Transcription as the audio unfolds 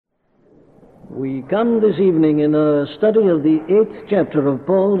We come this evening in a study of the 8th chapter of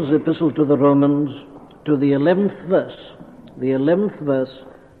Paul's epistle to the Romans, to the 11th verse. The 11th verse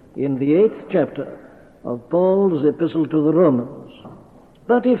in the 8th chapter of Paul's epistle to the Romans.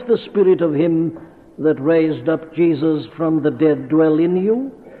 But if the Spirit of him that raised up Jesus from the dead dwell in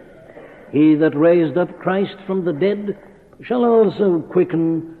you, he that raised up Christ from the dead shall also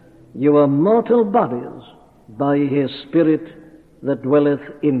quicken your mortal bodies by his Spirit that dwelleth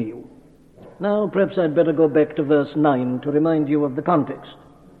in you. Now, perhaps I'd better go back to verse 9 to remind you of the context.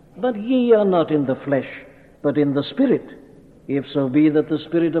 But ye are not in the flesh, but in the Spirit, if so be that the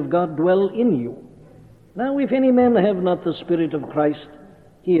Spirit of God dwell in you. Now, if any man have not the Spirit of Christ,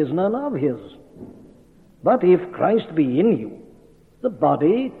 he is none of his. But if Christ be in you, the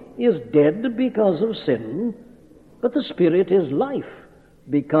body is dead because of sin, but the Spirit is life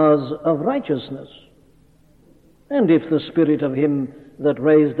because of righteousness. And if the Spirit of him that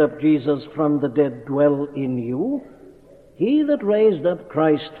raised up Jesus from the dead dwell in you, he that raised up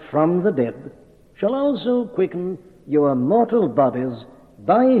Christ from the dead shall also quicken your mortal bodies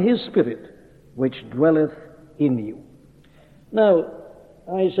by his Spirit which dwelleth in you. Now,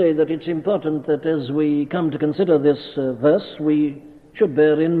 I say that it's important that as we come to consider this verse, we should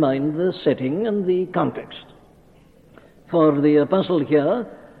bear in mind the setting and the context. For the apostle here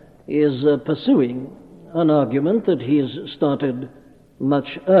is pursuing an argument that he's started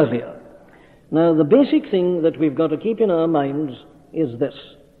much earlier. Now, the basic thing that we've got to keep in our minds is this,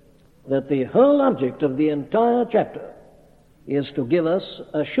 that the whole object of the entire chapter is to give us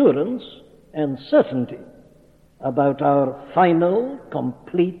assurance and certainty about our final,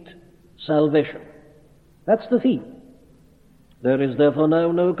 complete salvation. That's the theme. There is therefore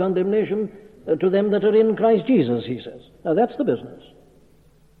now no condemnation to them that are in Christ Jesus, he says. Now, that's the business.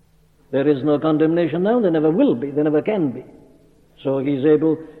 There is no condemnation now, there never will be, there never can be. So he's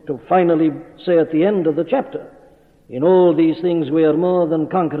able to finally say at the end of the chapter, in all these things we are more than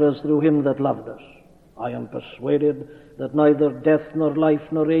conquerors through him that loved us. I am persuaded that neither death, nor life,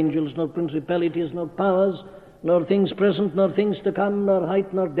 nor angels, nor principalities, nor powers, nor things present, nor things to come, nor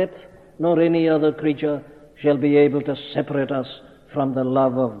height, nor depth, nor any other creature shall be able to separate us from the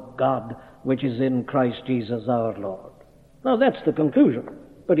love of God, which is in Christ Jesus our Lord. Now that's the conclusion.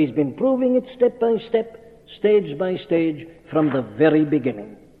 But he's been proving it step by step, stage by stage, from the very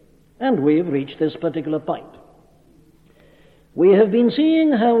beginning. And we've reached this particular point. We have been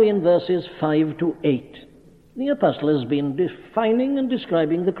seeing how in verses 5 to 8, the apostle has been defining and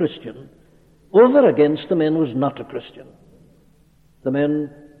describing the Christian over against the man who's not a Christian. The man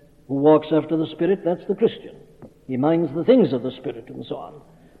who walks after the Spirit, that's the Christian. He minds the things of the Spirit and so on.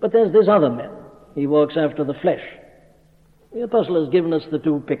 But there's this other man. He walks after the flesh. The apostle has given us the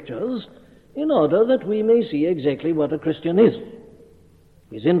two pictures in order that we may see exactly what a Christian is.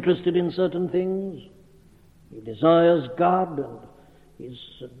 He's interested in certain things. He desires God, and he's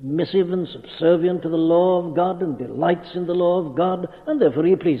submissive and subservient to the law of God and delights in the law of God, and therefore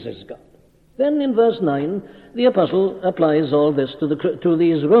he pleases God. Then in verse 9, the apostle applies all this to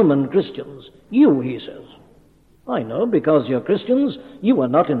these Roman Christians. You, he says. I know, because you're Christians, you are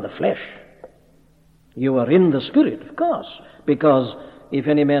not in the flesh. You are in the Spirit, of course, because if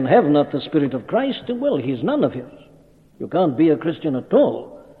any man have not the Spirit of Christ, well, he's none of his. You can't be a Christian at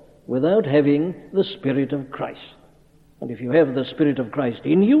all without having the Spirit of Christ. And if you have the Spirit of Christ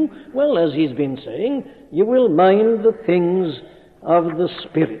in you, well, as he's been saying, you will mind the things of the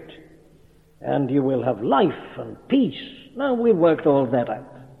Spirit, and you will have life and peace. Now, we've worked all that out.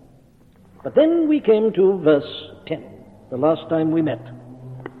 But then we came to verse 10, the last time we met.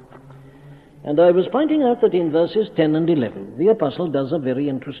 And I was pointing out that in verses 10 and 11, the apostle does a very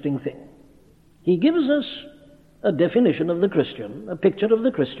interesting thing. He gives us a definition of the Christian, a picture of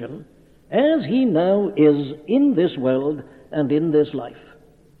the Christian, as he now is in this world and in this life.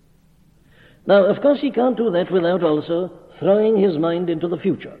 Now, of course, he can't do that without also throwing his mind into the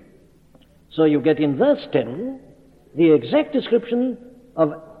future. So you get in verse 10 the exact description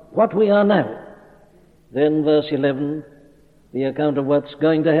of what we are now. Then verse 11, the account of what's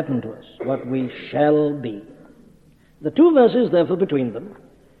going to happen to us, what we shall be. The two verses, therefore, between them,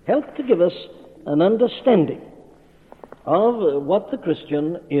 help to give us an understanding of what the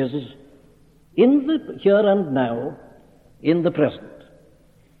Christian is in the here and now, in the present.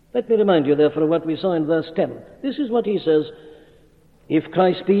 Let me remind you, therefore, of what we saw in verse 10. This is what he says, if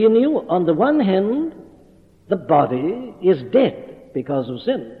Christ be in you, on the one hand, the body is dead because of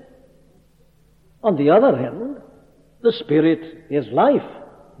sin. On the other hand, the Spirit is life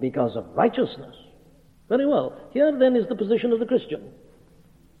because of righteousness. Very well. Here then is the position of the Christian.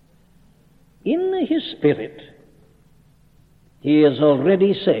 In his Spirit, he is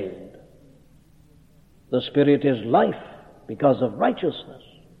already saved. The Spirit is life because of righteousness.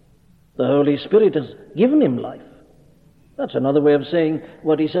 The Holy Spirit has given him life. That's another way of saying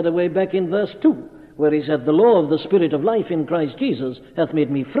what he said away back in verse 2, where he said, the law of the Spirit of life in Christ Jesus hath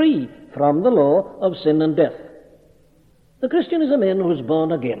made me free from the law of sin and death. The Christian is a man who is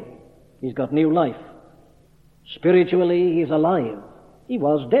born again. He's got new life. Spiritually, he's alive. He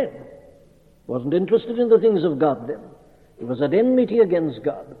was dead. Wasn't interested in the things of God then. He was at enmity against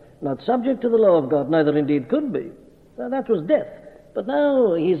God, not subject to the law of God, neither indeed could be. Now, that was death. But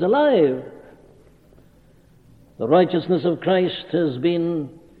now he's alive. The righteousness of Christ has been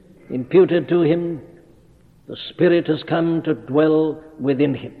imputed to him. The Spirit has come to dwell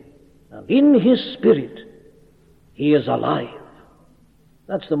within him. And in his Spirit, he is alive.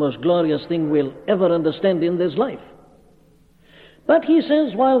 That's the most glorious thing we'll ever understand in this life. But he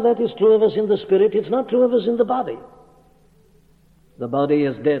says, while that is true of us in the Spirit, it's not true of us in the body. The body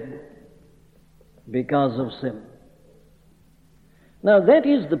is dead because of sin. Now, that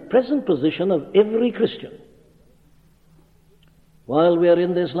is the present position of every Christian. While we are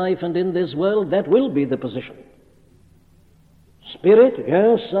in this life and in this world, that will be the position. Spirit,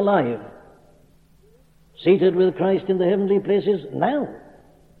 yes, alive. Seated with Christ in the heavenly places now.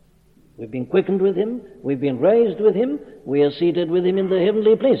 We've been quickened with him. We've been raised with him. We are seated with him in the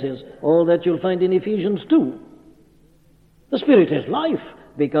heavenly places. All that you'll find in Ephesians 2. The Spirit is life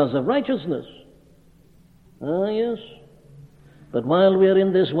because of righteousness. Ah, yes. But while we are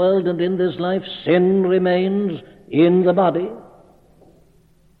in this world and in this life, sin remains in the body.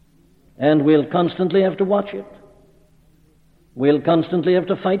 And we'll constantly have to watch it. We'll constantly have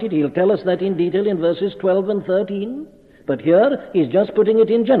to fight it. He'll tell us that in detail in verses 12 and 13. But here, he's just putting it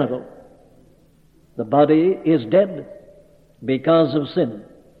in general. The body is dead because of sin.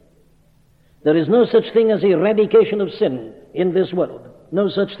 There is no such thing as eradication of sin in this world. No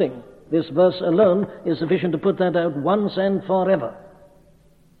such thing. This verse alone is sufficient to put that out once and forever.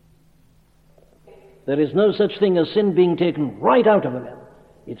 There is no such thing as sin being taken right out of a man.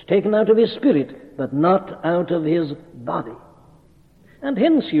 It's taken out of his spirit, but not out of his body. And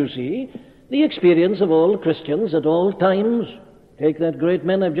hence, you see, the experience of all Christians at all times. Take that great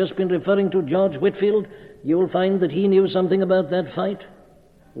man I've just been referring to, George Whitefield. You'll find that he knew something about that fight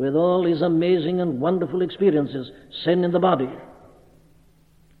with all his amazing and wonderful experiences, sin in the body.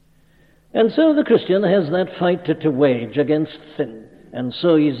 And so the Christian has that fight to wage against sin. And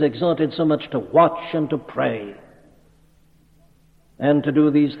so he's exhorted so much to watch and to pray and to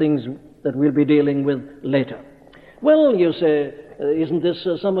do these things that we'll be dealing with later. Well, you say, isn't this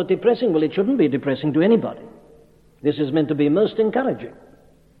somewhat depressing? Well, it shouldn't be depressing to anybody. This is meant to be most encouraging.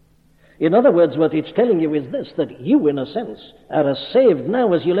 In other words, what it's telling you is this, that you, in a sense, are as saved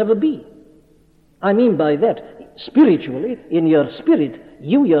now as you'll ever be. I mean by that, spiritually, in your spirit,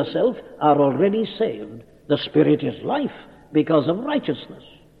 you yourself are already saved. The Spirit is life because of righteousness.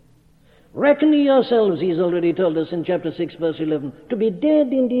 Reckon ye yourselves, he's already told us in chapter 6, verse 11, to be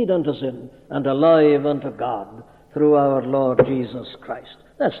dead indeed unto sin, and alive unto God through our Lord Jesus Christ.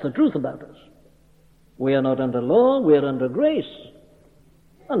 That's the truth about us. We are not under law, we are under grace.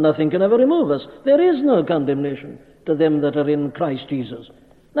 And nothing can ever remove us. There is no condemnation to them that are in Christ Jesus.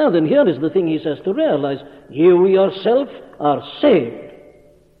 Now then, here is the thing he says to realize. You yourself are saved.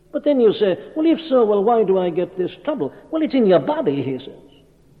 But then you say, well, if so, well, why do I get this trouble? Well, it's in your body, he says.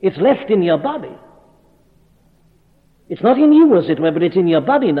 It's left in your body. It's not in you, as it were, but it's in your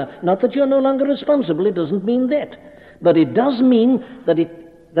body now. Not that you're no longer responsible, it doesn't mean that. But it does mean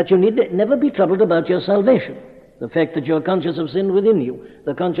that you need never be troubled about your salvation. The fact that you're conscious of sin within you,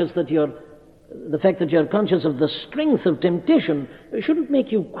 the fact that you're conscious of the strength of temptation shouldn't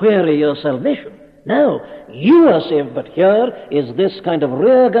make you query your salvation. Now, you are saved, but here is this kind of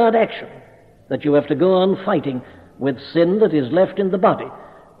rearguard action that you have to go on fighting with sin that is left in the body.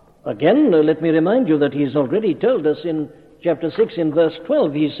 Again, let me remind you that he's already told us in chapter 6 in verse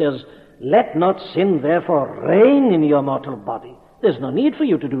 12, he says, let not sin therefore reign in your mortal body. There's no need for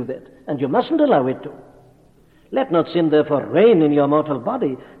you to do that, and you mustn't allow it to. Let not sin therefore reign in your mortal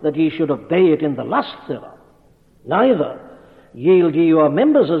body, that ye should obey it in the lusts thereof. Neither yield ye your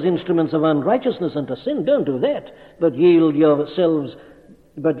members as instruments of unrighteousness unto sin. Don't do that, but yield yourselves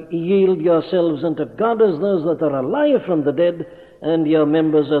unto God as those that are alive from the dead, and your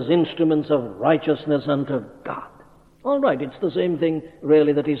members as instruments of righteousness unto God. All right, it's the same thing,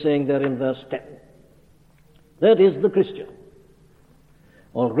 really, that he's saying there in verse 10. That is the Christian.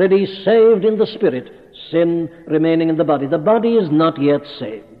 Already saved in the spirit, sin remaining in the body. The body is not yet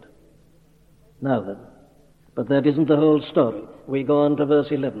saved. Now then, but that isn't the whole story. We go on to verse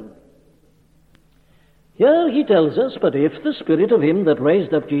 11. Here he tells us, but if the Spirit of him that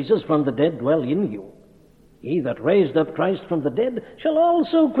raised up Jesus from the dead dwell in you, He that raised up Christ from the dead shall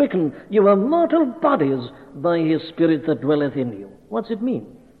also quicken your mortal bodies by his Spirit that dwelleth in you. What's it mean?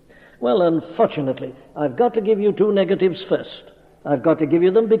 Well, unfortunately, I've got to give you two negatives first. I've got to give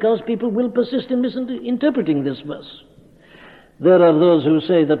you them because people will persist in misinterpreting this verse. There are those who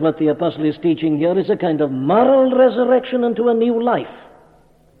say that what the apostle is teaching here is a kind of moral resurrection unto a new life.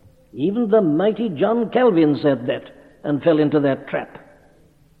 Even the mighty John Calvin said that and fell into that trap,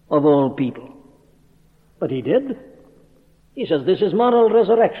 of all people. But he did. He says this is moral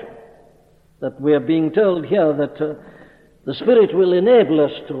resurrection. That we are being told here that the Spirit will enable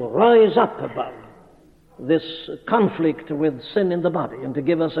us to rise up above this conflict with sin in the body and to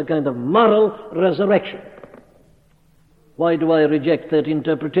give us a kind of moral resurrection. Why do I reject that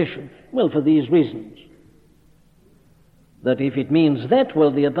interpretation? Well, for these reasons. That if it means that,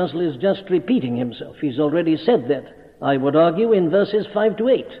 well, the apostle is just repeating himself. He's already said that, I would argue, in verses 5 to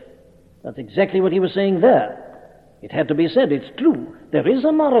 8. That's exactly what he was saying there. It had to be said. It's true. There is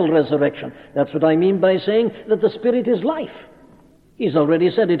a moral resurrection. That's what I mean by saying that the Spirit is life. He's already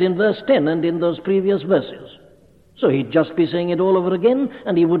said it in verse 10 and in those previous verses. So he'd just be saying it all over again,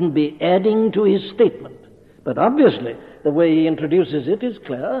 and he wouldn't be adding to his statement. But obviously, the way he introduces it is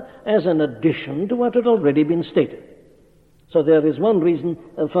clear as an addition to what had already been stated. So there is one reason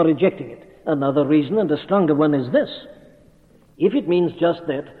for rejecting it. Another reason, and a stronger one, is this. If it means just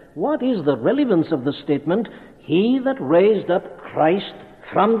that, what is the relevance of the statement, he that raised up Christ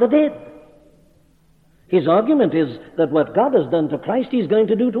from the dead? His argument is that what God has done to Christ, he's going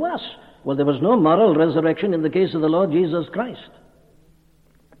to do to us. Well, there was no moral resurrection in the case of the Lord Jesus Christ.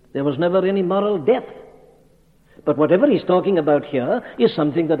 There was never any moral death. But whatever he's talking about here is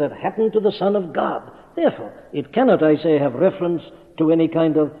something that had happened to the Son of God. Therefore, it cannot, I say, have reference to any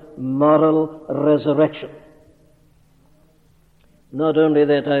kind of moral resurrection. Not only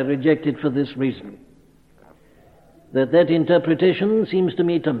that, I reject it for this reason. That interpretation seems to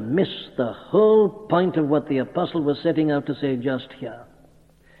me to miss the whole point of what the apostle was setting out to say just here.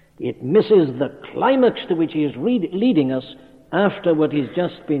 It misses the climax to which he is leading us after what he's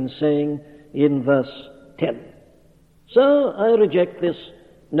just been saying in verse 10. So I reject this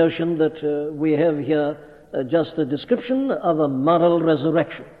notion that we have here just a description of a moral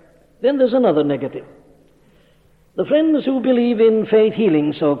resurrection. Then there's another negative. The friends who believe in faith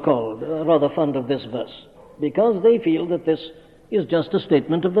healing, so-called, are rather fond of this verse, because they feel that this is just a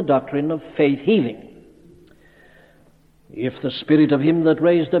statement of the doctrine of faith healing. If the Spirit of him that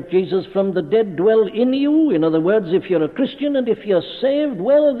raised up Jesus from the dead dwell in you, in other words, if you're a Christian and if you're saved,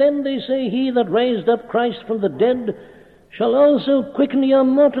 well, then they say, he that raised up Christ from the dead shall also quicken your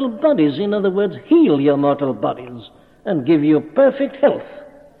mortal bodies, in other words, heal your mortal bodies, and give you perfect health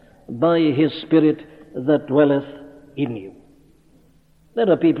by his Spirit that dwelleth in you. There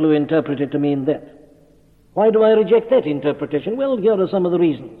are people who interpret it to mean that. Why do I reject that interpretation? Well, here are some of the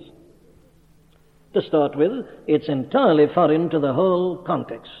reasons. To start with, it's entirely foreign to the whole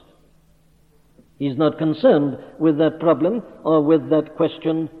context. He's not concerned with that problem or with that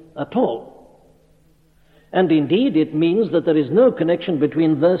question at all. And indeed, it means that there is no connection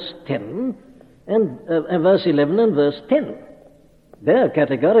between verse 10 and verse 11 and verse 10. There,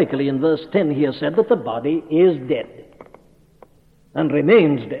 categorically, in verse 10, he has said that the body is dead and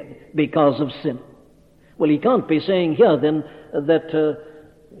remains dead because of sin. Well, he can't be saying here, then, that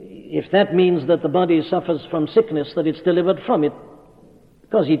if that means that the body suffers from sickness, that it's delivered from it,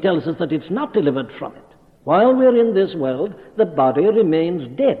 because he tells us that it's not delivered from it. While we're in this world, the body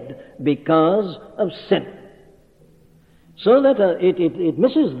remains dead because of sin. So that it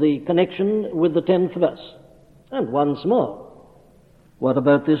misses the connection with the 10th verse. And once more, what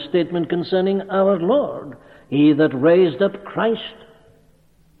about this statement concerning our Lord? He that raised up Christ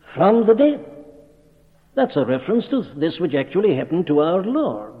from the dead. That's a reference to this which actually happened to our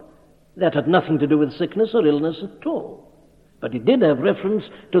Lord. That had nothing to do with sickness or illness at all. But it did have reference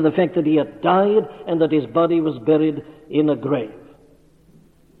to the fact that he had died and that his body was buried in a grave.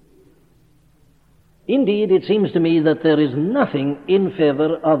 Indeed, it seems to me that there is nothing in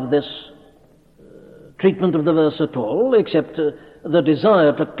favor of this treatment of the verse at all, except the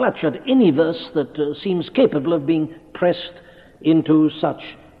desire to clutch at any verse that seems capable of being pressed into such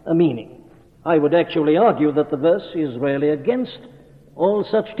a meaning. I would actually argue that the verse is really against all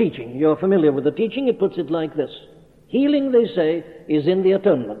such teaching. You're familiar with the teaching. It puts it like this. Healing, they say, is in the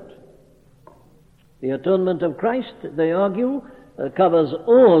atonement. The atonement of Christ, they argue, covers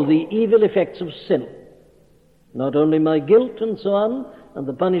all the evil effects of sin. Not only my guilt and so on, and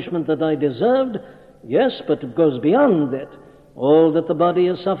the punishment that I deserved, yes, but it goes beyond that. All that the body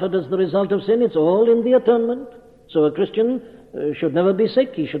has suffered as the result of sin, it's all in the atonement. So a Christian should never be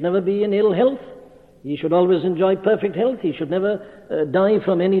sick, he should never be in ill health, He should always enjoy perfect health. He should never die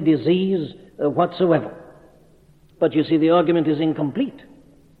from any disease whatsoever. But you see, the argument is incomplete.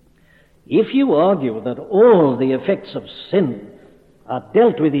 If you argue that all the effects of sin are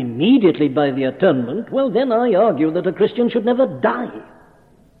dealt with immediately by the atonement, well, then I argue that a Christian should never die.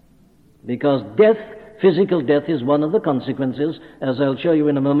 Because death, physical death, is one of the consequences, as I'll show you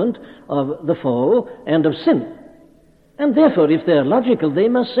in a moment, of the fall and of sin. And therefore, if they're logical, they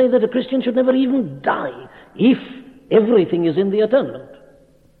must say that a Christian should never even die if everything is in the atonement.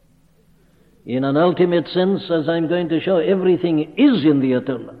 In an ultimate sense, as I'm going to show, everything is in the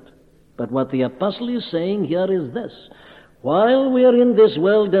atonement. But what the apostle is saying here is this: while we are in this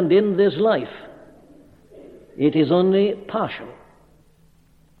world and in this life, it is only partial.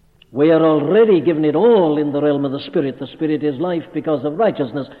 We are already given it all in the realm of the Spirit. The Spirit is life because of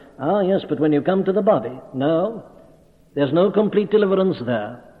righteousness. Ah, yes, but when you come to the body, no, there's no complete deliverance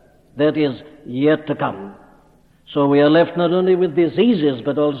there. That is yet to come. So we are left not only with diseases,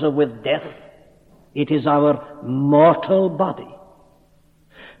 but also with death. It is our mortal body.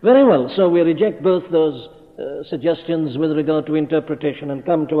 Very well, so we reject both those suggestions with regard to interpretation and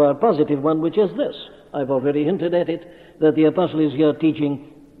come to our positive one, which is this. I've already hinted at it, that the apostle is here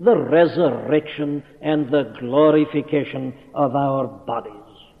teaching the resurrection and the glorification of our bodies.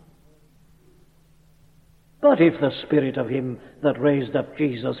 But if the Spirit of him that raised up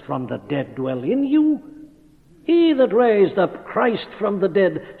Jesus from the dead dwell in you, he that raised up Christ from the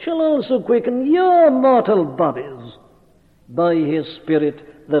dead shall also quicken your mortal bodies by his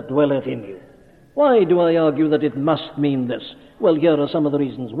Spirit that dwelleth in you. Why do I argue that it must mean this? Well, here are some of the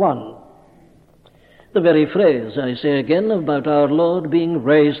reasons. One, the very phrase, I say again, about our Lord being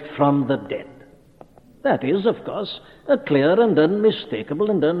raised from the dead. That is, of course, a clear and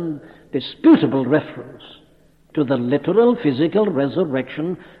unmistakable and undisputable reference to the literal physical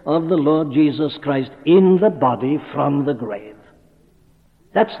resurrection of the Lord Jesus Christ in the body from the grave.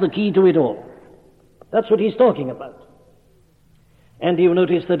 That's the key to it all. That's what he's talking about. And you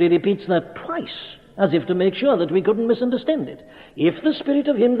notice that he repeats that twice, as if to make sure that we couldn't misunderstand it. If the Spirit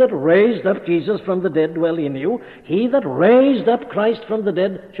of him that raised up Jesus from the dead dwell in you, he that raised up Christ from the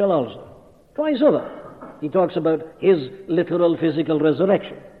dead shall also. Twice over, he talks about his literal physical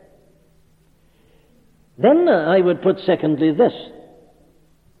resurrection. Then I would put secondly this,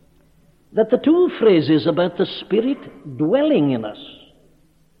 that the two phrases about the Spirit dwelling in us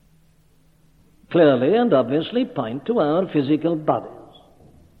clearly and obviously point to our physical bodies.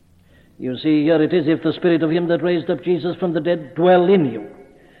 You see, here it is, if the Spirit of him that raised up Jesus from the dead dwell in you.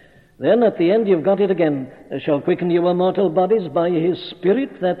 Then at the end you've got it again, shall quicken your mortal bodies by his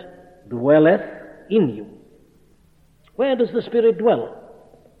Spirit that dwelleth in you. Where does the Spirit dwell?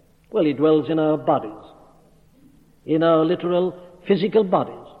 Well, he dwells in our bodies, in our literal physical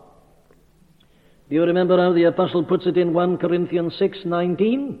bodies. Do you remember how the apostle puts it in 1 Corinthians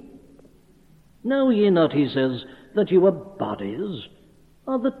 6:19? Know ye not, he says, that your bodies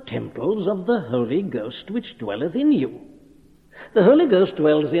are the temples of the Holy Ghost which dwelleth in you. The Holy Ghost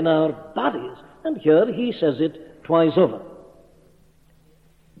dwells in our bodies, and here he says it twice over.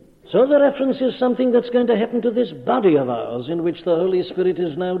 So the reference is something that's going to happen to this body of ours in which the Holy Spirit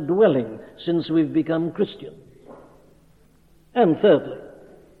is now dwelling since we've become Christians. And thirdly,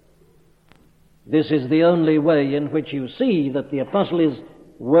 this is the only way in which you see that the apostle is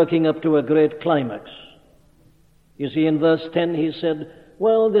working up to a great climax. You see, in verse 10 he said,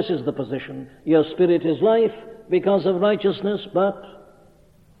 well, this is the position. Your spirit is life because of righteousness, but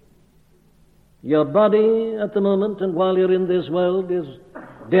your body at the moment and while you're in this world is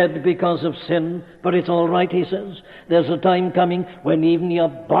dead because of sin. But it's all right, he says. There's a time coming when even your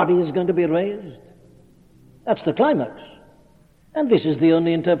body is going to be raised. That's the climax. And this is the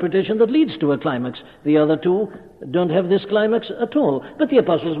only interpretation that leads to a climax. The other two don't have this climax at all. But the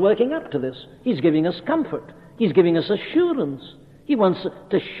apostle's working up to this. He's giving us comfort. He's giving us assurance. He wants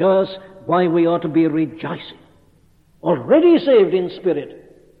to show us why we ought to be rejoicing. Already saved in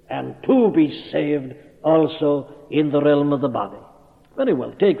spirit, and to be saved also in the realm of the body. Very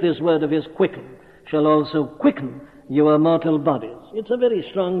well, take this word of his, quicken, shall also quicken your mortal bodies. It's a very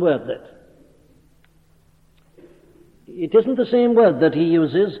strong word, that. It isn't the same word that he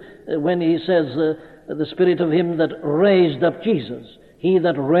uses when he says the Spirit of him that raised up Jesus, he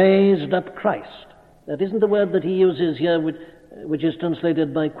that raised up Christ. That isn't the word that he uses here, which is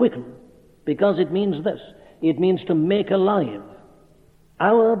translated by quicken, because it means this. It means to make alive.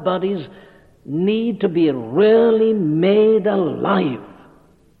 Our bodies need to be really made alive.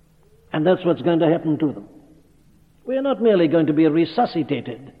 And that's what's going to happen to them. We are not merely going to be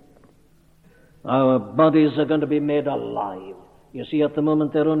resuscitated. Our bodies are going to be made alive. You see, at the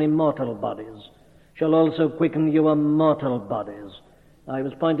moment they're only mortal bodies. shall also quicken your mortal bodies. I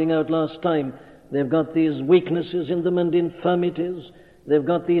was pointing out last time, they've got these weaknesses in them and infirmities. They've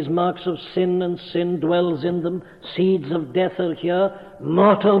got these marks of sin, and sin dwells in them. Seeds of death are here,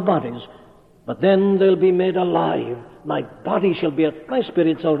 mortal bodies. But then they'll be made alive. My body shall be, my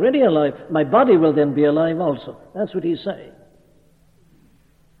spirit's already alive. My body will then be alive also. That's what he's saying.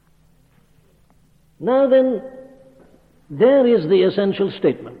 Now then, there is the essential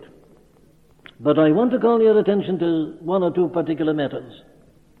statement. But I want to call your attention to one or two particular matters.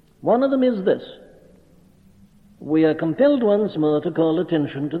 One of them is this. We are compelled once more to call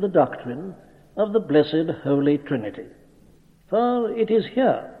attention to the doctrine of the blessed Holy Trinity. For it is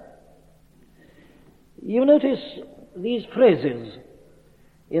here. You notice these phrases.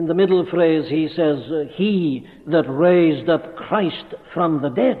 In the middle phrase he says, he that raised up Christ from the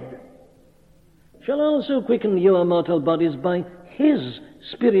dead shall also quicken your mortal bodies by his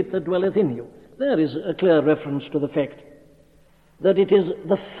Spirit that dwelleth in you. There is a clear reference to the fact that it is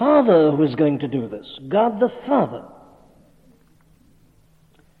the Father who is going to do this, God the Father.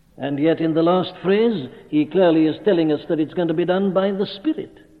 And yet in the last phrase, he clearly is telling us that it's going to be done by the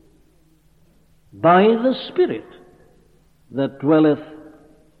Spirit. By the Spirit that dwelleth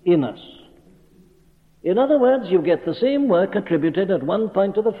in us. In other words, you get the same work attributed at one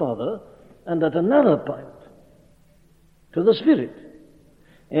point to the Father and at another point to the Spirit.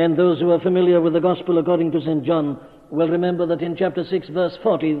 And those who are familiar with the Gospel according to St. John will remember that in chapter 6, verse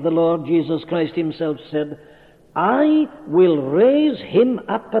 40, the Lord Jesus Christ himself said, I will raise him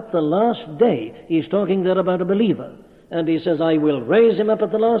up at the last day. He's talking there about a believer. And he says, I will raise him up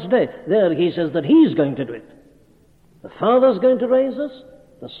at the last day. There he says that he's going to do it. The Father's going to raise us.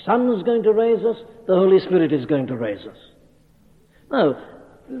 The Son is going to raise us. The Holy Spirit is going to raise us. Now,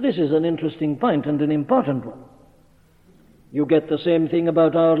 this is an interesting point and an important one. You get the same thing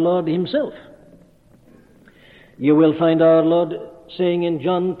about our Lord himself. You will find our Lord saying in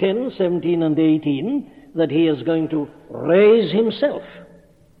John 10, 17 and 18 that he is going to raise himself.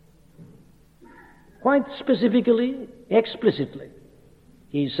 Quite specifically, explicitly.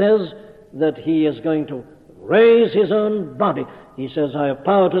 He says that he is going to raise his own body. He says, I have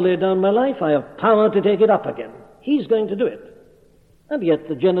power to lay down my life, I have power to take it up again. He's going to do it. And yet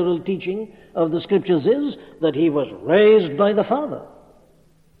the general teaching of the Scriptures is that he was raised by the Father.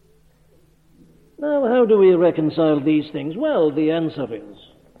 Now, how do we reconcile these things? Well, the answer is,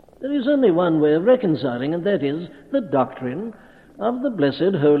 there is only one way of reconciling, and that is the doctrine of the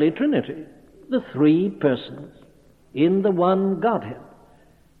blessed Holy Trinity. The three persons in the one Godhead.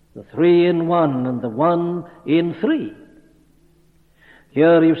 The three in one and the one in three.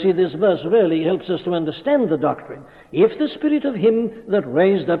 Here you see this verse really helps us to understand the doctrine. If the Spirit of him that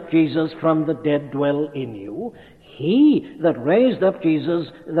raised up Jesus from the dead dwell in you, he that raised up Jesus,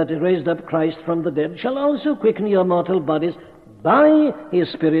 that raised up Christ from the dead, shall also quicken your mortal bodies by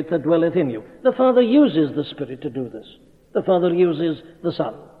his Spirit that dwelleth in you. The Father uses the Spirit to do this. The Father uses the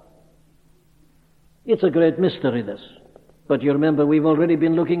Son. It's a great mystery, this. But you remember, we've already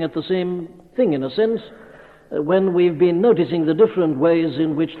been looking at the same thing, in a sense, when we've been noticing the different ways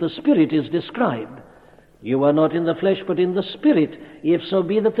in which the Spirit is described. You are not in the flesh, but in the Spirit, if so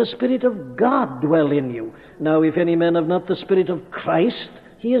be that the Spirit of God dwell in you. Now, if any man have not the Spirit of Christ,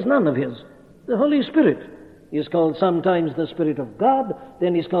 he is none of his. The Holy Spirit is called sometimes the Spirit of God,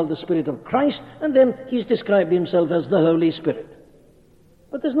 then he's called the Spirit of Christ, and then he's described himself as the Holy Spirit.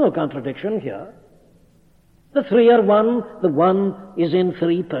 But there's no contradiction here. The three are one, the one is in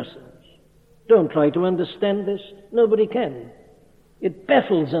three persons. Don't try to understand this. Nobody can. It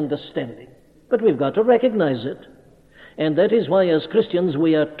baffles understanding. But we've got to recognize it. And that is why as Christians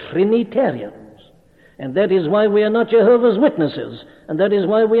we are Trinitarians. And that is why we are not Jehovah's Witnesses. And that is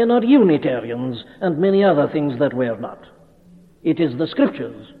why we are not Unitarians and many other things that we are not. It is the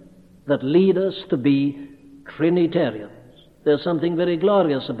Scriptures that lead us to be Trinitarians. There's something very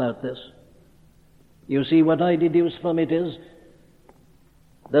glorious about this. You see, what I deduce from it is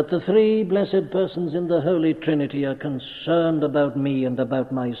that the three blessed persons in the Holy Trinity are concerned about me and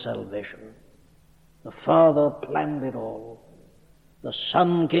about my salvation. The Father planned it all. The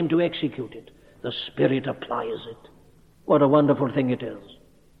Son came to execute it. The Spirit applies it. What a wonderful thing it is.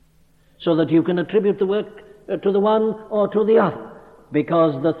 So that you can attribute the work to the one or to the other,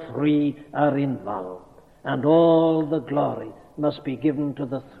 because the three are involved. And all the glory must be given to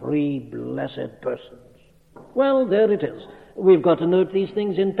the three blessed persons. Well, there it is. We've got to note these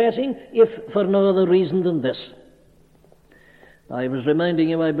things in passing, if for no other reason than this. I was reminding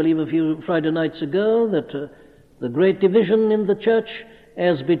you, I believe, a few Friday nights ago that the great division in the church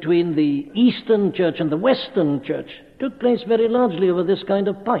as between the Eastern Church and the Western Church took place very largely over this kind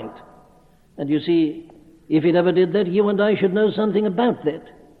of point. And you see, if it ever did that, you and I should know something about that.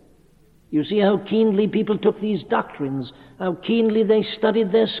 You see how keenly people took these doctrines, how keenly they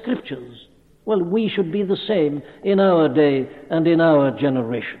studied their scriptures. Well, we should be the same in our day and in our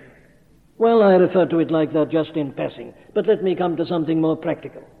generation. Well, I refer to it like that just in passing, but let me come to something more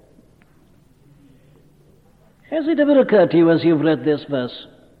practical. Has it ever occurred to you as you've read this verse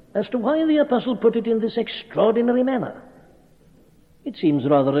as to why the apostle put it in this extraordinary manner? It seems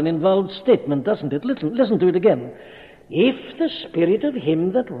rather an involved statement, doesn't it? Listen to it again. If the spirit of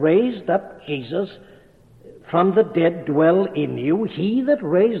him that raised up Jesus from the dead dwell in you, he that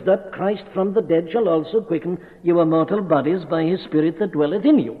raised up Christ from the dead shall also quicken your mortal bodies by his spirit that dwelleth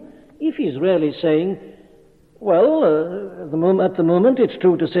in you. If he's really saying, well, at the moment it's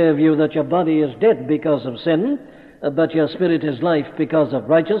true to say of you that your body is dead because of sin, but your spirit is life because of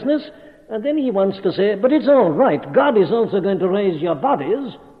righteousness, and then he wants to say, but it's all right, God is also going to raise your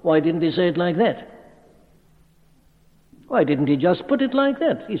bodies. Why didn't he say it like that? Why didn't he just put it like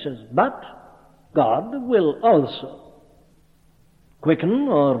that? He says, but God will also quicken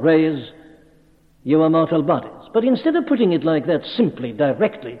or raise your mortal bodies. But instead of putting it like that simply,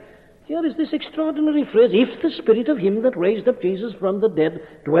 directly, here is this extraordinary phrase, if the spirit of him that raised up Jesus from the dead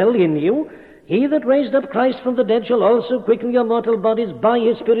dwell in you, he that raised up Christ from the dead shall also quicken your mortal bodies by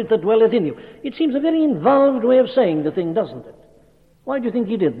his spirit that dwelleth in you. It seems a very involved way of saying the thing, doesn't it? Why do you think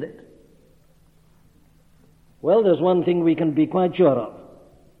he did that? Well, there's one thing we can be quite sure of.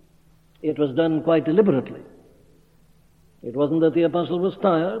 It was done quite deliberately. It wasn't that the apostle was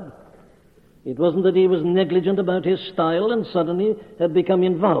tired. It wasn't that he was negligent about his style and suddenly had become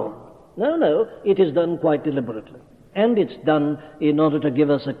involved. No, it is done quite deliberately. And it's done in order to give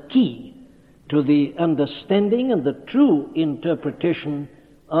us a key to the understanding and the true interpretation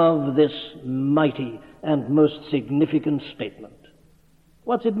of this mighty and most significant statement.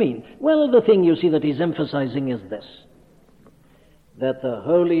 What's it mean? Well, the thing you see that he's emphasizing is this, that the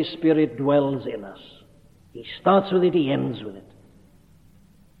Holy Spirit dwells in us. He starts with it, he ends with it.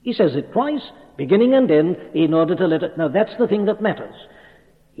 He says it twice, beginning and end, in order to let it... Now, that's the thing that matters.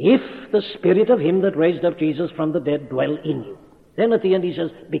 If the Spirit of him that raised up Jesus from the dead dwell in you. Then at the end he says,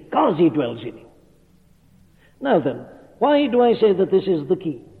 because he dwells in you. Now then, why do I say that this is the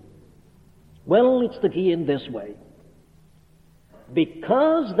key? Well, it's the key in this way.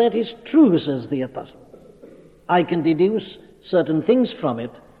 Because that is true, says the apostle, I can deduce certain things from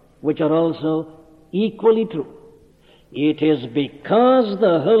it which are also equally true. It is because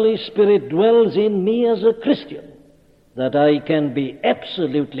the Holy Spirit dwells in me as a Christian that I can be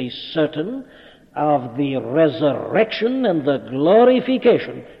absolutely certain of the resurrection and the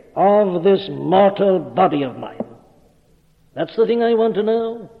glorification of this mortal body of mine. That's the thing I want to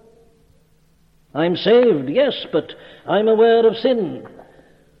know. I'm saved, yes, but I'm aware of sin.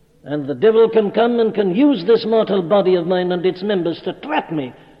 And the devil can come and can use this mortal body of mine and its members to trap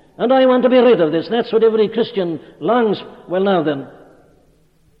me. And I want to be rid of this. That's what every Christian longs for. Well, now then,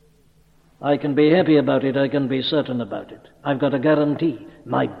 I can be happy about it. I can be certain about it. I've got a guarantee.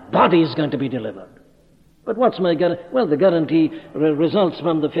 My body's going to be delivered. But what's my guarantee? Well, the guarantee results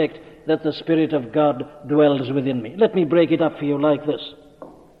from the fact that the Spirit of God dwells within me. Let me break it up for you like this.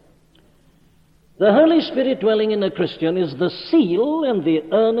 The Holy Spirit dwelling in a Christian is the seal and the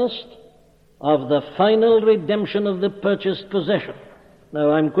earnest of the final redemption of the purchased possession.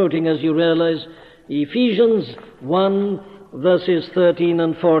 Now, I'm quoting, as you realize, Ephesians 1, verses 13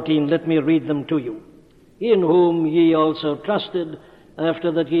 and 14. Let me read them to you. In whom ye also trusted,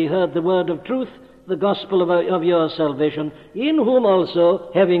 after that ye heard the word of truth, the gospel of your salvation, in whom also,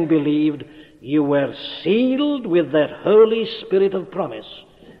 having believed, you were sealed with that Holy Spirit of promise,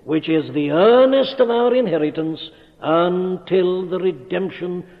 which is the earnest of our inheritance until the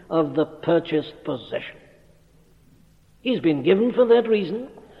redemption of the purchased possession. He's been given for that reason,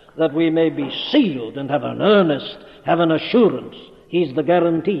 that we may be sealed and have an earnest, have an assurance. He's the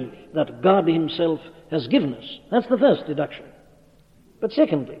guarantee that God himself has given us. That's the first deduction. But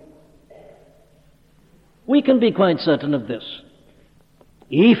secondly, we can be quite certain of this.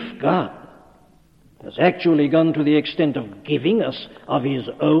 If God has actually gone to the extent of giving us of his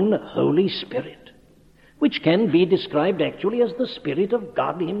own Holy Spirit, which can be described actually as the Spirit of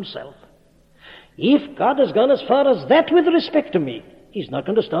God himself, if God has gone as far as that with respect to me, he's not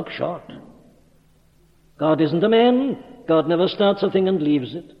going to stop short. God isn't a man. God never starts a thing and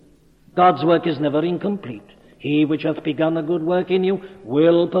leaves it. God's work is never incomplete. He which hath begun a good work in you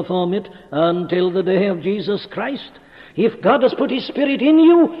will perform it until the day of Jesus Christ. If God has put his Spirit in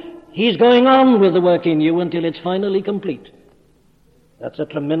you, he's going on with the work in you until it's finally complete. That's a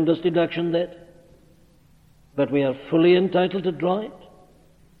tremendous deduction, that. But we are fully entitled to draw it.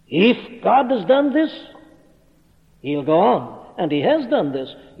 If God has done this, he'll go on. And he has done this.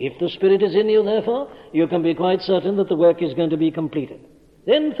 If the Spirit is in you, therefore, you can be quite certain that the work is going to be completed.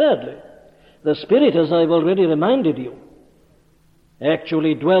 Then thirdly, the Spirit, as I've already reminded you,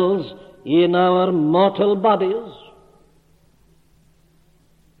 actually dwells in our mortal bodies.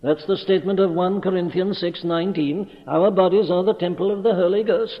 That's the statement of 1 Corinthians 6:19. Our bodies are the temple of the Holy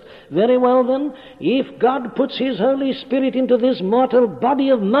Ghost. Very well then, if God puts his Holy Spirit into this mortal body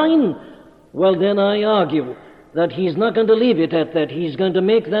of mine, well then I argue that he's not going to leave it at that. He's going to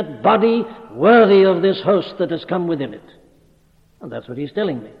make that body worthy of this host that has come within it. And that's what he's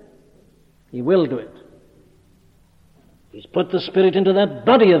telling me. He will do it. He's put the Spirit into that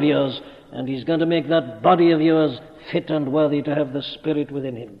body of yours, and he's going to make that body of yours fit and worthy to have the Spirit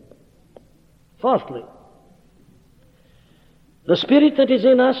within him. Fourthly, the Spirit that is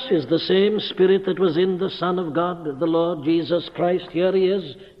in us is the same Spirit that was in the Son of God, the Lord Jesus Christ. Here he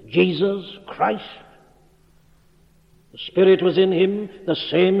is, Jesus Christ. The Spirit was in him, the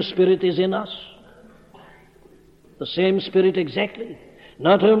same Spirit is in us. The same Spirit exactly.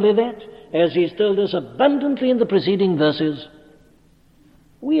 Not only that, as he's told us abundantly in the preceding verses,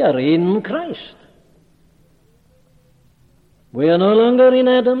 we are in Christ. We are no longer in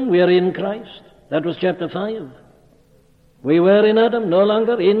Adam, we are in Christ. That was chapter 5. We were in Adam, no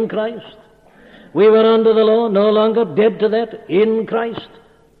longer in Christ. We were under the law, no longer dead to that, in Christ.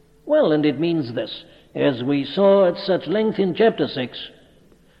 Well, and it means this, as we saw at such length in chapter 6,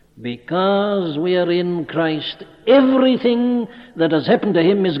 because we are in Christ, everything that has happened to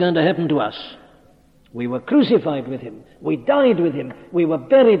him is going to happen to us. We were crucified with him. We died with him. We were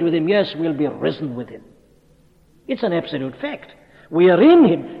buried with him. Yes, we'll be risen with him. It's an absolute fact. We are in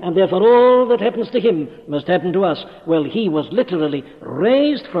him, and therefore all that happens to him must happen to us. Well, he was literally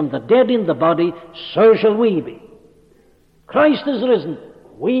raised from the dead in the body, so shall we be. Christ is risen.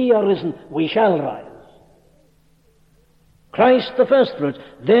 We are risen. We shall rise. Christ the first fruits,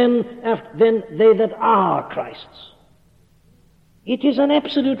 then they that are Christ's. It is an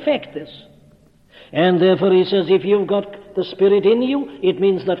absolute fact, this. And therefore he says, if you've got the Spirit in you, it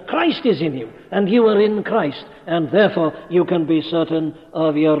means that Christ is in you, and you are in Christ, and therefore you can be certain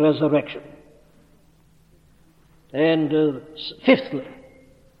of your resurrection. And fifthly,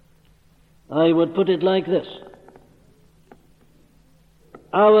 I would put it like this.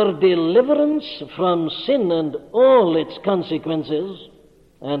 Our deliverance from sin and all its consequences,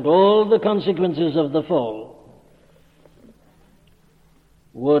 and all the consequences of the fall,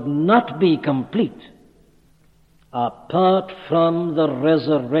 would not be complete apart from the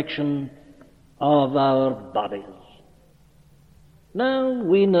resurrection of our bodies. Now,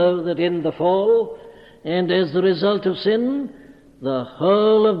 we know that in the fall, and as the result of sin, the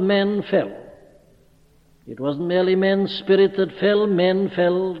whole of men fell. It wasn't merely man's spirit that fell, men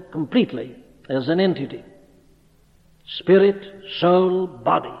fell completely as an entity. Spirit, soul,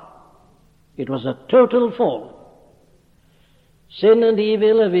 body. It was a total fall. Sin and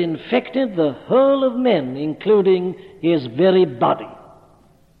evil have infected the whole of men, including his very body.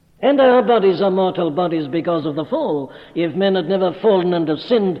 And our bodies are mortal bodies because of the fall. If men had never fallen and have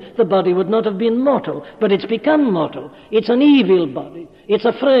sinned, the body would not have been mortal. But it's become mortal. It's an evil body. It's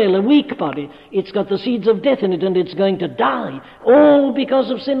a frail, a weak body. It's got the seeds of death in it, and it's going to die. All because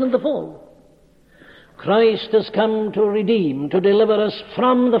of sin and the fall. Christ has come to redeem, to deliver us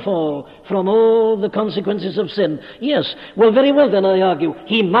from the fall, from all the consequences of sin. Yes, well, very well then, I argue,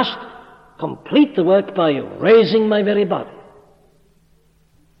 he must complete the work by raising my very body.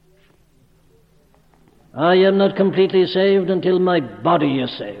 I am not completely saved until my body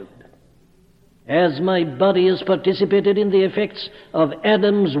is saved. As my body has participated in the effects of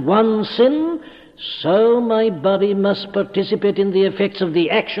Adam's one sin, so my body must participate in the effects of the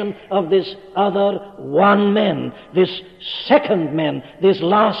action of this other one man, this second man, this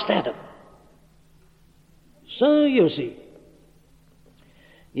last Adam. So you see,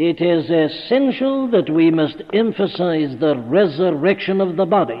 it is essential that we must emphasize the resurrection of the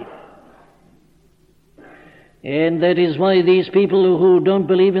body. And that is why these people who don't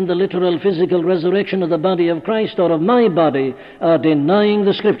believe in the literal physical resurrection of the body of Christ or of my body are denying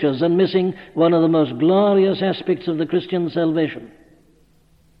the Scriptures and missing one of the most glorious aspects of the Christian salvation.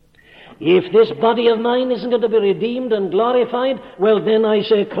 If this body of mine isn't going to be redeemed and glorified, well then I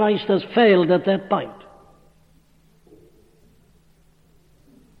say Christ has failed at that point.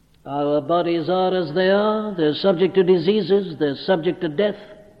 Our bodies are as they are. They're subject to diseases. They're subject to death.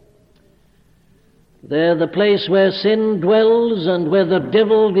 They're the place where sin dwells and where the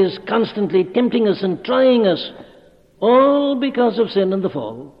devil is constantly tempting us and trying us, all because of sin and the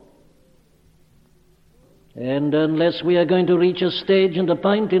fall. And unless we are going to reach a stage and a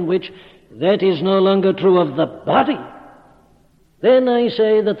point in which that is no longer true of the body, then I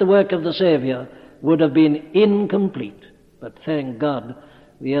say that the work of the Savior would have been incomplete. But thank God,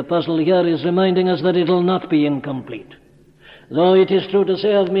 the apostle here is reminding us that it will not be incomplete. Though it is true to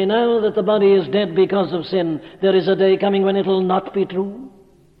say of me now that the body is dead because of sin, there is a day coming when it will not be true.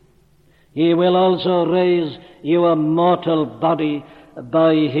 He will also raise your mortal body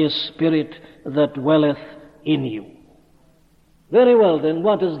by his Spirit that dwelleth in you. Very well, then,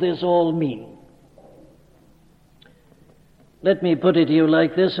 what does this all mean? Let me put it to you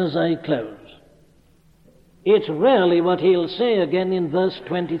like this as I close. It's rarely what he'll say again in verse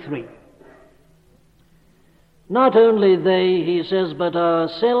 23. Not only they, he says, but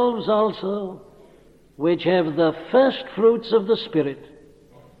ourselves also, which have the first fruits of the Spirit,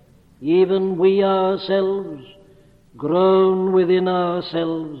 even we ourselves, groan within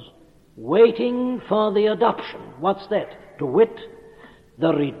ourselves, waiting for the adoption. What's that? To wit,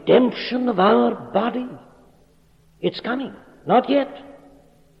 the redemption of our body. It's coming. Not yet.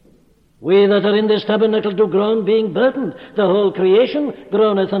 We that are in this tabernacle do groan, being burdened. The whole creation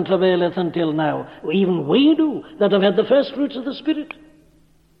groaneth and travaileth until now. Even we do, that have had the first fruits of the Spirit.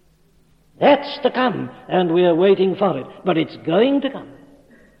 That's to come, and we are waiting for it. But it's going to come.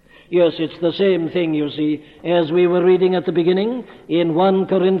 Yes, it's the same thing, you see, as we were reading at the beginning in 1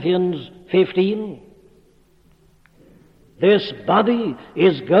 Corinthians 15. This body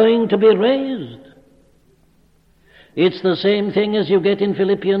is going to be raised. It's the same thing as you get in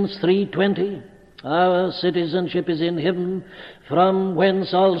Philippians 3:20. Our citizenship is in heaven, from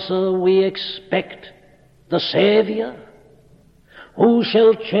whence also we expect the Savior, who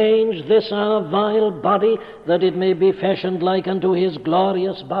shall change this our vile body, that it may be fashioned like unto his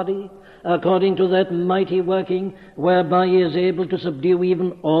glorious body, according to that mighty working whereby he is able to subdue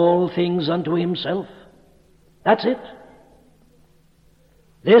even all things unto himself. That's it.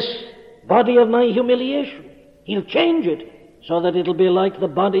 This body of my humiliation, he'll change it so that it'll be like the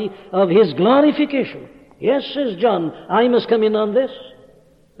body of his glorification. Yes, says John, I must come in on this.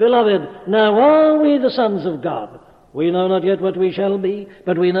 Beloved, now are we the sons of God? We know not yet what we shall be,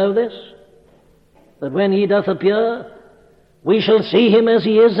 but we know this, that when he doth appear, we shall see him as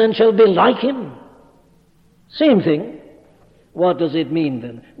he is and shall be like him. Same thing. What does it mean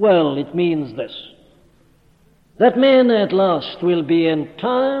then? Well, it means this, that man at last will be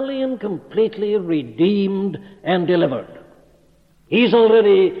entirely and completely redeemed and delivered. He's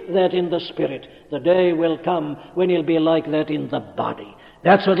already that in the Spirit. The day will come when he'll be like that in the body.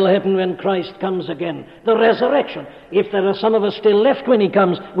 That's what will happen when Christ comes again. The resurrection. If there are some of us still left when he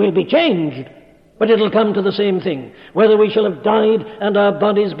comes, we'll be changed. But it'll come to the same thing. Whether we shall have died and our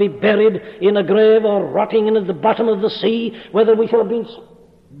bodies be buried in a grave or rotting in at the bottom of the sea, whether we shall have been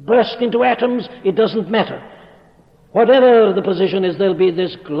burst into atoms, it doesn't matter. Whatever the position is, there'll be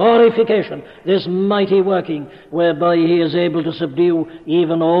this glorification, this mighty working, whereby he is able to subdue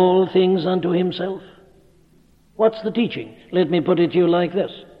even all things unto himself. What's the teaching? Let me put it to you like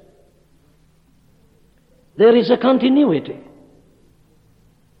this. There is a continuity.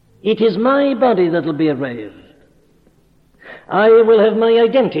 It is my body that will be raised. I will have my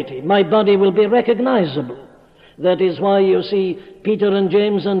identity. My body will be recognizable. That is why you see Peter and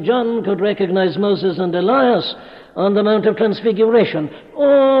James and John could recognize Moses and Elias on the Mount of Transfiguration.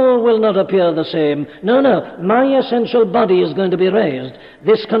 All will not appear the same. No, my essential body is going to be raised.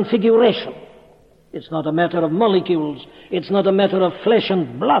 This configuration. It's not a matter of molecules. It's not a matter of flesh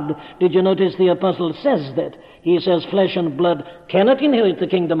and blood. Did you notice the apostle says that? He says flesh and blood cannot inherit the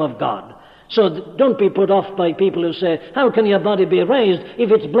kingdom of God. So don't be put off by people who say, how can your body be raised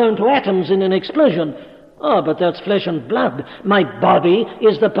if it's blown to atoms in an explosion? Oh, but that's flesh and blood. My body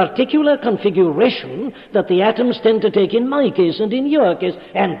is the particular configuration that the atoms tend to take in my case and in your case,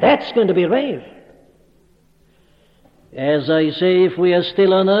 and that's going to be raised. As I say, if we are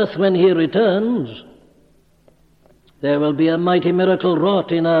still on earth when he returns, there will be a mighty miracle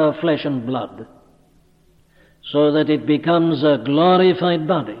wrought in our flesh and blood, so that it becomes a glorified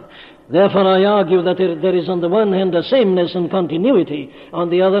body. Therefore, I argue that there is on the one hand a sameness and continuity. On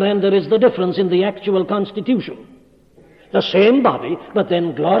the other hand, there is the difference in the actual constitution. The same body, but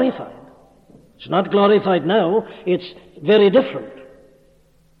then glorified. It's not glorified now. It's very different.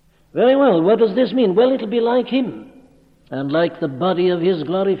 Very well, what does this mean? Well, it'll be like him, and like the body of his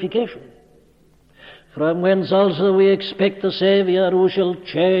glorification. From whence also we expect the Savior, who shall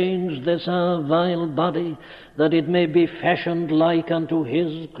change this our vile body, that it may be fashioned like unto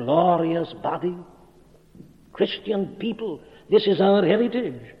his glorious body. Christian people, this is our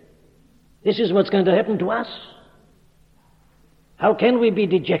heritage. This is what's going to happen to us. How can we be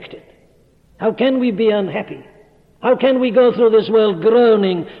dejected? How can we be unhappy? How can we go through this world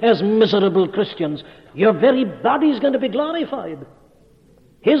groaning as miserable Christians? Your very body is going to be glorified.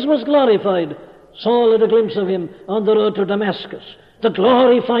 His was glorified. Saul had a glimpse of him on the road to Damascus. The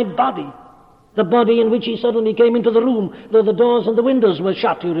glorified body. The body in which he suddenly came into the room, though the doors and the windows were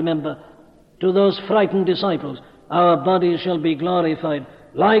shut, you remember. To those frightened disciples, our bodies shall be glorified,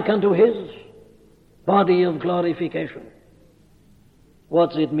 like unto his body of glorification.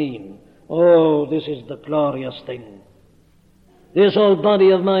 What's it mean? Oh, this is the glorious thing. This old body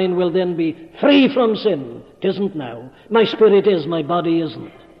of mine will then be free from sin. It isn't now. My spirit is, my body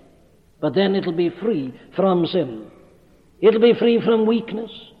isn't. But then it'll be free from sin. It'll be free from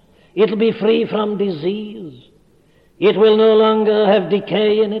weakness. It'll be free from disease. It will no longer have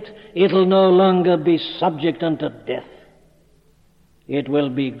decay in it. It'll no longer be subject unto death. It will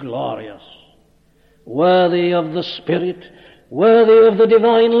be glorious, worthy of the Spirit, worthy of the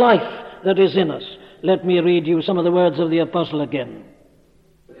divine life that is in us. Let me read you some of the words of the apostle again.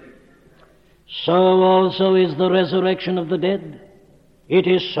 So also is the resurrection of the dead. It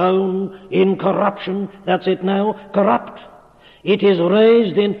is sown in corruption. That's it now, corrupt. It is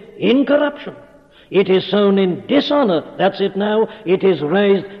raised in incorruption. It is sown in dishonor. That's it now. It is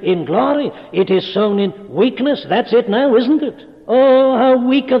raised in glory. It is sown in weakness. That's it now, isn't it? Oh, how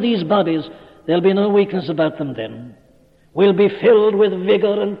weak are these bodies. There'll be no weakness about them then. We'll be filled with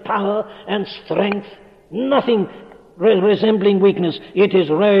vigor and power and strength. Nothing resembling weakness. It is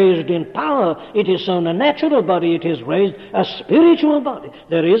raised in power. It is sown a natural body. It is raised a spiritual body.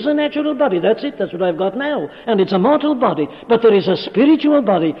 There is a natural body. That's it. That's what I've got now. And it's a mortal body. But there is a spiritual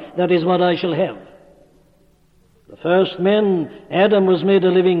body. That is what I shall have. The first man, Adam, was made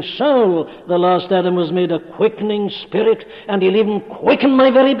a living soul. The last Adam was made a quickening spirit. And he'll even quicken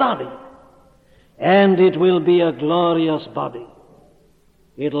my very body. And it will be a glorious body.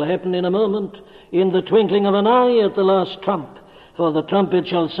 It'll happen in a moment, in the twinkling of an eye at the last trump. For the trumpet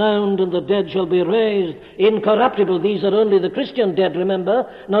shall sound, and the dead shall be raised incorruptible. These are only the Christian dead,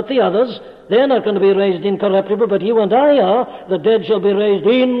 remember, not the others. They're not going to be raised incorruptible, but you and I are. The dead shall be raised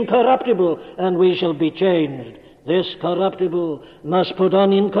incorruptible, and we shall be changed. This corruptible must put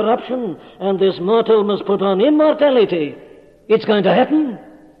on incorruption, and this mortal must put on immortality. It's going to happen.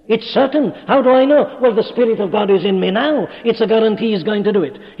 It's certain. How do I know? Well, the Spirit of God is in me now. It's a guarantee He's going to do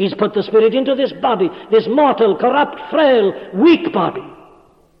it. He's put the Spirit into this body, this mortal, corrupt, frail, weak body.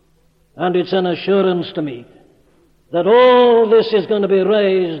 And it's an assurance to me that all this is going to be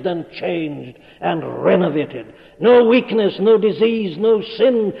raised and changed and renovated. No weakness, no disease, no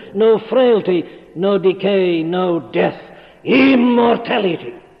sin, no frailty, no decay, no death.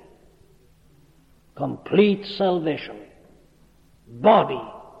 Immortality. Complete salvation. Body,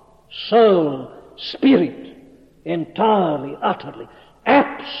 soul, spirit, entirely, utterly,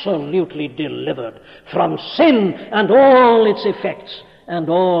 absolutely delivered from sin and all its effects and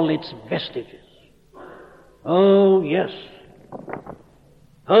all its vestiges. Oh, yes.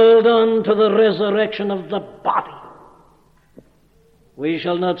 Hold on to the resurrection of the body. We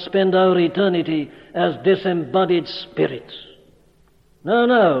shall not spend our eternity as disembodied spirits. No,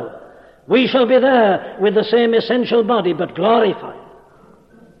 no. We shall be there with the same essential body, but glorified.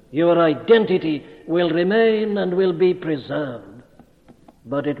 Your identity will remain and will be preserved,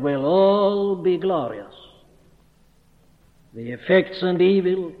 but it will all be glorious. The effects and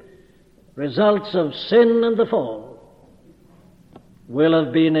evil, results of sin and the fall, will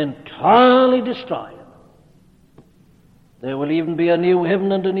have been entirely destroyed. There will even be a new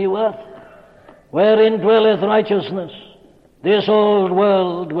heaven and a new earth, wherein dwelleth righteousness. This old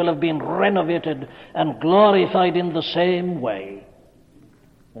world will have been renovated and glorified in the same way.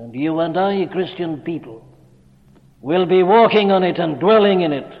 And you and I, Christian people, will be walking on it and dwelling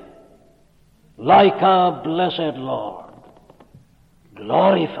in it like our blessed Lord.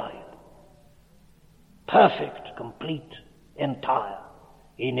 Glorified, perfect, complete, entire,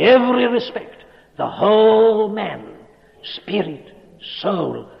 in every respect, the whole man, spirit,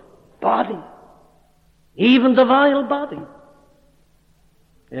 soul, body, even the vile body,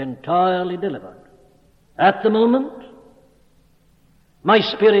 entirely delivered. At the moment, my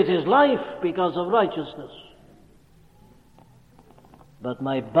spirit is life because of righteousness, but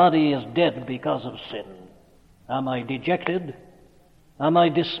my body is dead because of sin. Am I dejected? Am I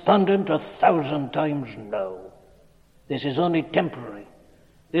despondent? 1,000 times no. This is only temporary.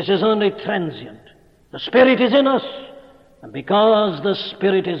 This is only transient. The Spirit is in us, and because the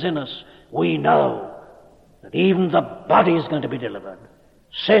Spirit is in us, we know that even the body is going to be delivered.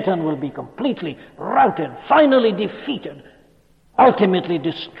 Satan will be completely routed, finally defeated, ultimately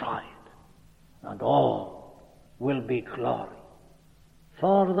destroyed, and all will be glory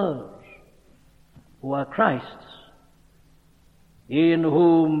for those who are Christ's, in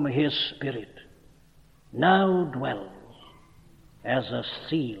whom his Spirit now dwells as a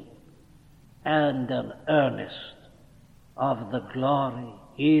seal and an earnest of the glory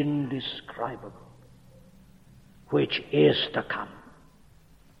indescribable which is to come.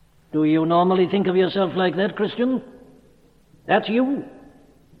 Do you normally think of yourself like that, Christian? That's you.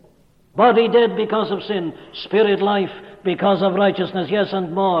 Body dead because of sin, spirit life because of righteousness, yes,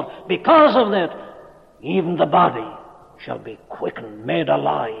 and more. Because of that, even the body shall be quickened, made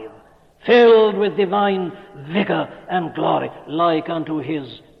alive, filled with divine vigor and glory, like unto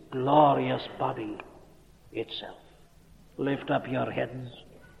his glorious body itself. Lift up your heads.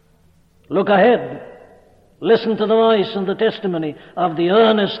 Look ahead. Listen to the voice and the testimony of the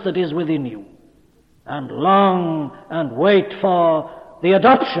earnest that is within you, and long and wait for the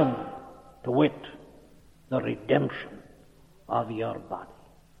adoption, to wit, the redemption of your body.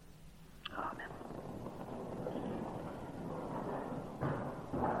 Amen.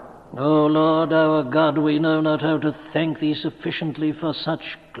 O Lord our God, we know not how to thank Thee sufficiently for such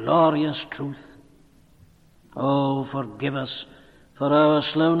glorious truth. Oh, forgive us for our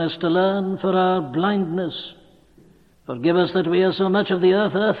slowness to learn, for our blindness. Forgive us that we are so much of the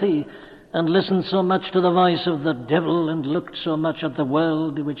earth earthy, and listened so much to the voice of the devil, and looked so much at the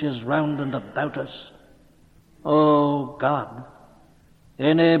world which is round and about us. Oh God,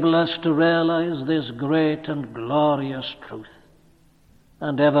 enable us to realize this great and glorious truth,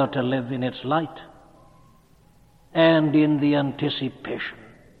 and ever to live in its light, and in the anticipation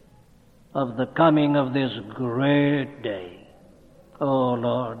of the coming of this great day. Oh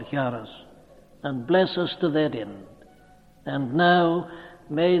Lord, hear us, and bless us to that end. And now,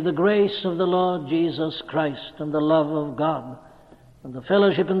 may the grace of the Lord Jesus Christ, and the love of God, and the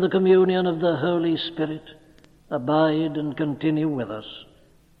fellowship and the communion of the Holy Spirit abide and continue with us,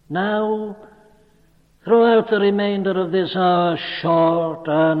 now, throughout the remainder of this our short,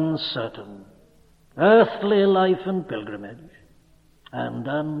 uncertain, earthly life and pilgrimage, and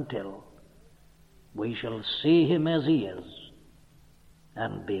until we shall see him as he is,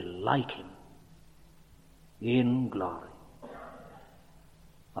 and be like him in glory.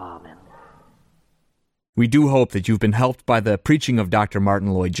 Amen. We do hope that you've been helped by the preaching of Dr.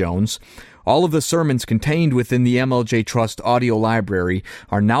 Martyn Lloyd-Jones. All of the sermons contained within the MLJ Trust audio library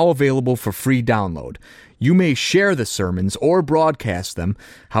are now available for free download. You may share the sermons or broadcast them.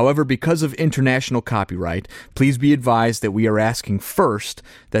 However, because of international copyright, please be advised that we are asking first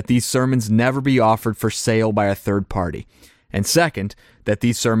that these sermons never be offered for sale by a third party. And second, that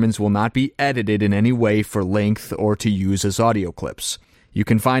these sermons will not be edited in any way for length or to use as audio clips. You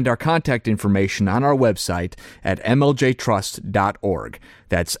can find our contact information on our website at mljtrust.org.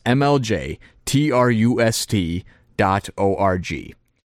 That's mljtrust.org.